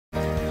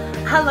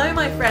Hello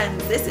my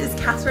friends, this is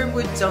Catherine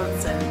Wood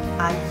Johnson.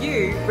 Are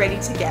you ready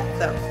to get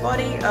the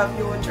body of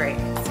your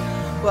dreams?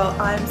 Well,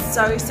 I'm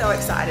so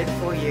excited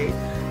for you,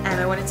 and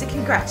I wanted to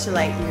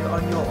congratulate you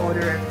on your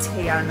order of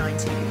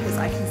TR90 because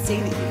I can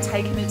see that you've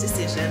taken a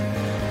decision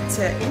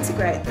to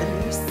integrate the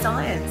new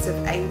science of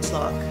age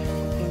lock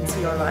into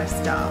your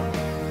lifestyle.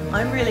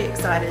 I'm really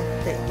excited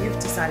that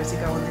you've decided to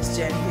go on this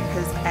journey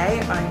because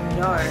A, I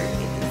know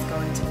it is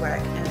going to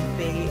work, and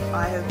B,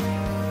 I have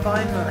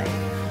finally,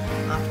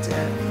 after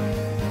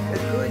a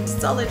good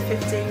solid 15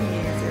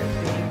 years of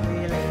being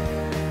really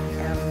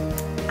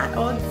at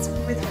odds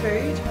with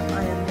food,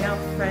 I am now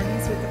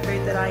friends with the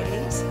food that I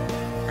eat,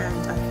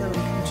 and I feel in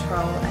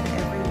control at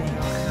every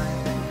meal, and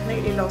I've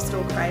completely lost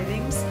all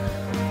cravings,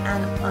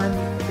 and I'm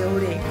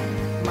building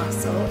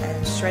muscle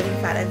and shredding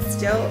fat, and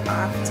still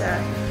after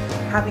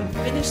having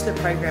finished the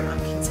program I'm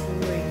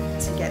continuing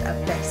to get a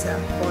better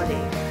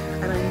body,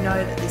 and I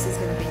know that this is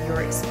going to be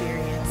your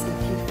experience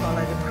if you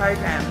follow the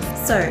program.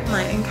 So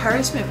my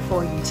encouragement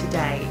for you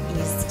today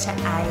is to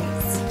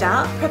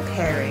start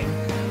preparing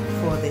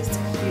for this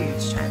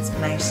huge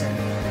transformation.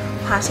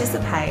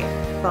 Participate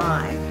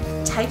by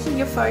taking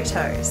your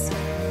photos.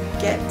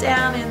 Get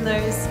down in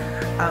those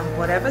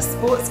whatever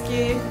sports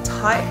gear,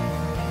 tight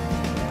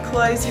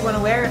clothes you want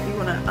to wear if you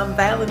want to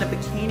unveil in a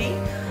bikini,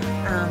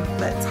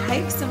 but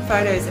take some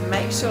photos and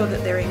make sure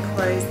that they're in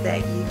clothes that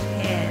you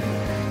can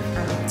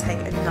take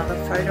another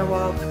photo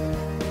of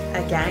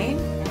again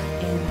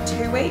in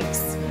 2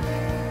 weeks,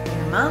 in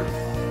a month,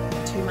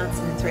 2 months,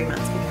 and in 3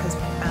 months, because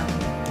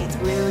it's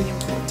really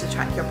important to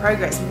track your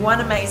progress.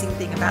 One amazing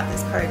thing about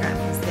this program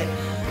is that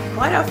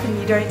quite often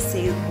you don't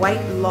see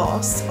weight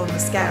loss on the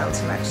scale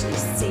to actually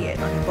see it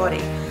on your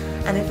body,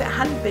 and if it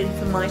hadn't been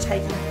for my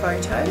taking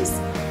photos,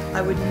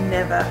 I would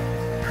never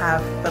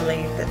have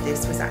believed that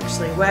this was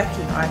actually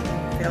working. I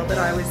didn't feel that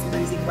I was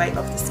losing weight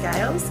off the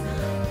scales,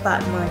 but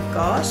my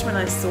gosh, when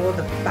I saw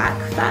the back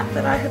fat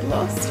that I had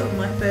lost on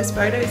my first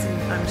photos,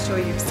 and I'm sure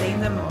you've seen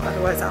them, or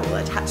otherwise I will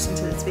attach them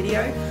to this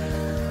video,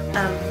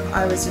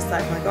 I was just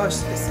like, my gosh,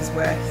 this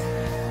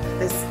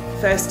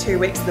first 2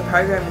 weeks of the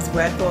program is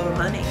worth all the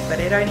money, but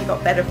it only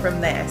got better from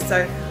there.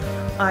 So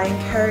I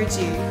encourage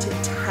you to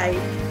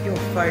take your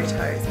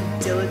photos,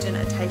 be diligent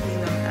at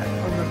taking them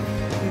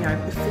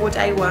before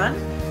day one,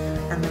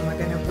 and then we're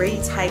going to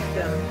retake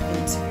them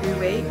in 2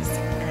 weeks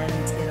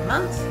and in a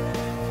month,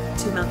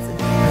 2 months and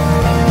 3 months.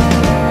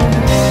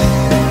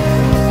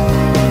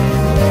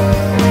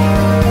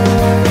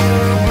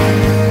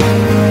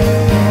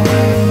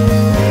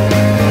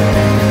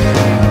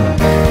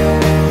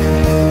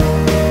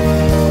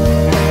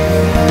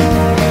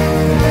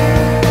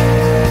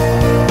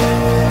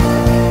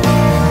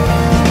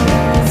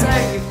 So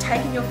you've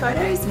taken your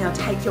photos, now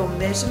take your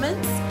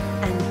measurements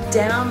and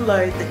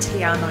download the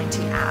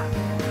TR90 app.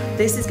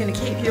 This is going to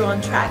keep you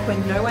on track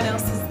when no one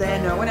else is there,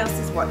 no one else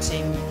is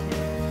watching. You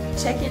can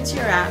check into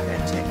your app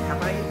and check,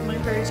 have I eaten my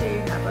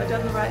protein, have I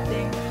done the right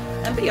thing,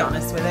 and be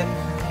honest with it.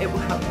 It will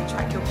help you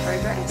track your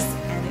progress,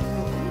 and it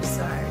will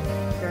also,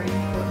 very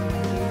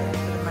importantly, be there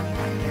for the money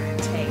back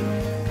guarantee,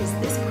 because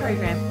this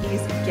program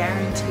is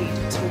guaranteed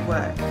to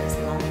work as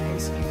long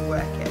as you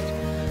work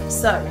it.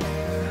 So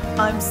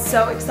I'm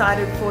so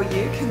excited for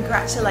you.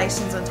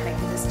 Congratulations on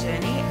taking this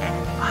journey,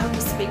 and I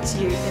will speak to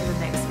you in the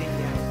next video.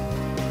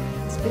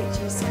 Speak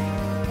to you soon.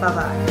 Bye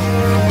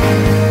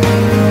bye.